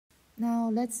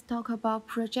Now let's talk about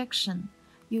projection.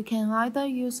 You can either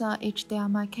use a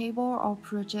HDMI cable or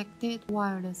project it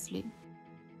wirelessly.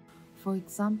 For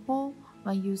example,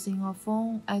 when using a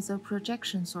phone as a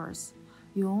projection source,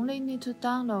 you only need to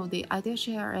download the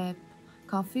IdeaShare app,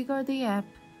 configure the app,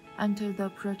 enter the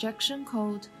projection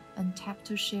code, and tap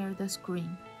to share the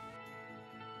screen.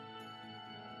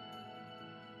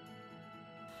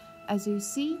 As you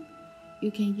see,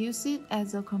 you can use it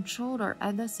as a controller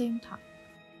at the same time.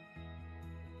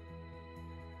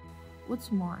 What's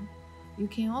more, you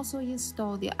can also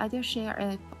install the IdeaShare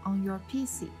app on your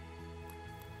PC.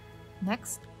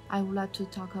 Next, I would like to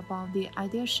talk about the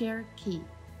IdeaShare key.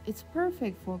 It's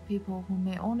perfect for people who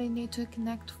may only need to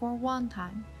connect for one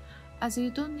time, as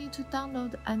you don't need to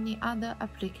download any other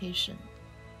application.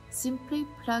 Simply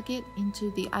plug it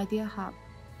into the IdeaHub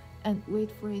and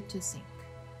wait for it to sync.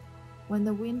 When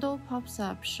the window pops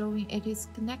up showing it is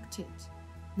connected,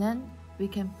 then we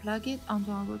can plug it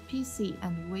onto our PC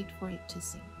and wait for it to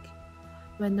sync.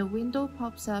 When the window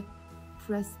pops up,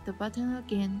 press the button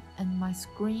again and my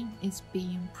screen is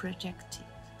being projected.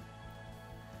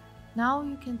 Now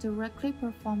you can directly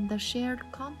perform the shared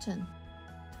content,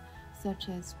 such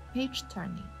as page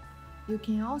turning. You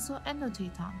can also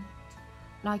annotate on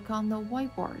it. Like on the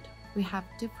whiteboard, we have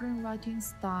different writing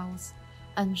styles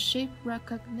and shape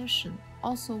recognition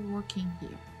also working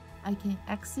here. I can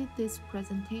exit this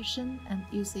presentation and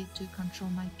use it to control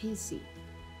my PC.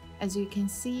 As you can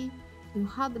see, you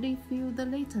hardly feel the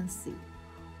latency,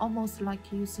 almost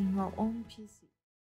like using your own PC.